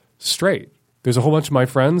straight. There's a whole bunch of my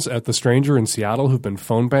friends at The Stranger in Seattle who've been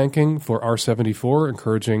phone banking for R74,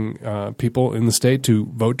 encouraging people in the state to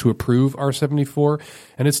vote to approve R74,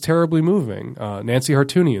 and it's terribly moving. Nancy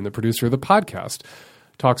Hartunian, the producer of the podcast,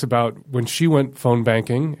 talks about when she went phone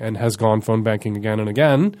banking and has gone phone banking again and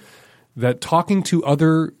again, that talking to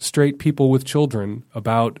other straight people with children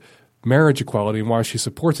about marriage equality and why she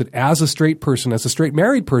supports it as a straight person, as a straight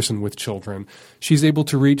married person with children, she's able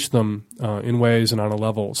to reach them in ways and on a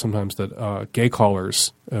level sometimes that gay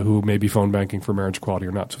callers who may be phone banking for marriage equality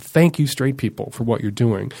are not. So thank you, straight people, for what you're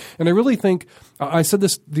doing. And I really think I said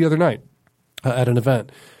this the other night at an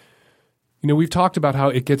event. You know, we've talked about how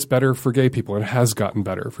it gets better for gay people, and it has gotten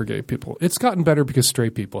better for gay people. It's gotten better because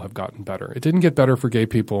straight people have gotten better. It didn't get better for gay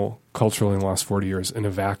people culturally in the last 40 years in a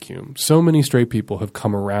vacuum. So many straight people have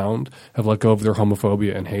come around, have let go of their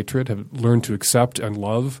homophobia and hatred, have learned to accept and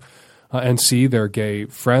love and see their gay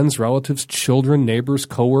friends, relatives, children, neighbors,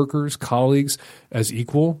 coworkers, colleagues as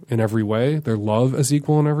equal in every way, their love as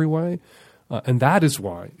equal in every way. And that is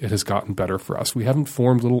why it has gotten better for us. We haven't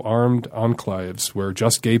formed little armed enclaves where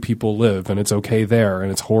just gay people live and it's okay there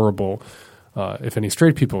and it's horrible if any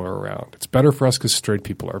straight people are around. It's better for us because straight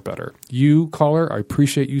people are better. You, caller, I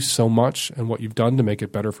appreciate you so much and what you've done to make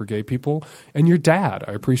it better for gay people. And your dad,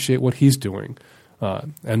 I appreciate what he's doing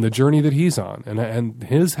and the journey that he's on. And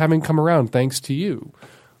his having come around thanks to you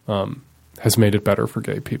has made it better for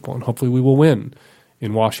gay people. And hopefully we will win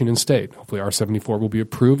in Washington State. Hopefully R74 will be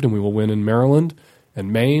approved and we will win in Maryland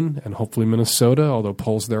and Maine and hopefully Minnesota, although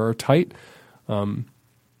polls there are tight. I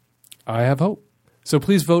have hope. So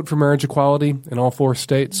please vote for marriage equality in all 4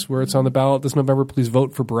 states where it's on the ballot this November. Please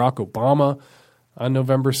vote for Barack Obama on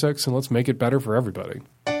November 6th, and let's make it better for everybody.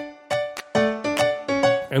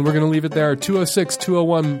 And we're going to leave it there.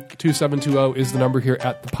 206-201-2720 is the number here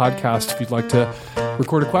at the podcast. If you'd like to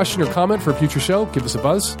record a question or comment for a future show, give us a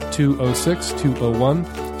buzz,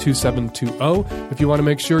 206-201-2720. If you want to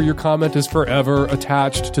make sure your comment is forever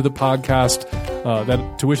attached to the podcast,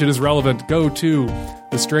 that to which it is relevant, go to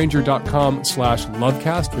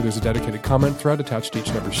thestranger.com/lovecast, where there's a dedicated comment thread attached to each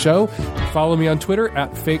and every show. Follow me on Twitter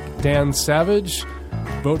at FakeDanSavage.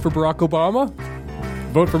 Vote for Barack Obama.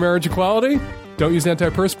 Vote for marriage equality. Don't use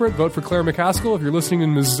antiperspirant. Vote for Claire McCaskill. If you're listening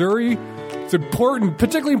in Missouri, it's important,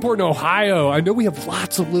 particularly important in Ohio. I know we have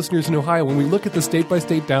lots of listeners in Ohio. When we look at the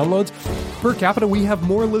state-by-state downloads, per capita, we have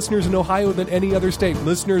more listeners in Ohio than any other state.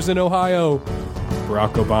 Listeners in Ohio,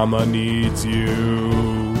 Barack Obama needs you.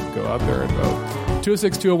 Go out there and vote.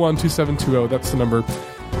 206-201-2720. That's the number.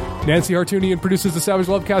 Nancy Hartunian produces the Savage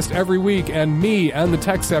Lovecast every week, and me and the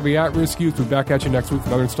tech-savvy at-risk youth will be back at you next week with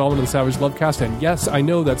another installment of the Savage Lovecast. And yes, I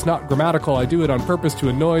know that's not grammatical. I do it on purpose to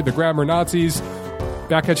annoy the grammar Nazis.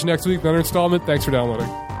 Back at you next week with another installment. Thanks for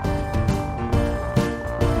downloading.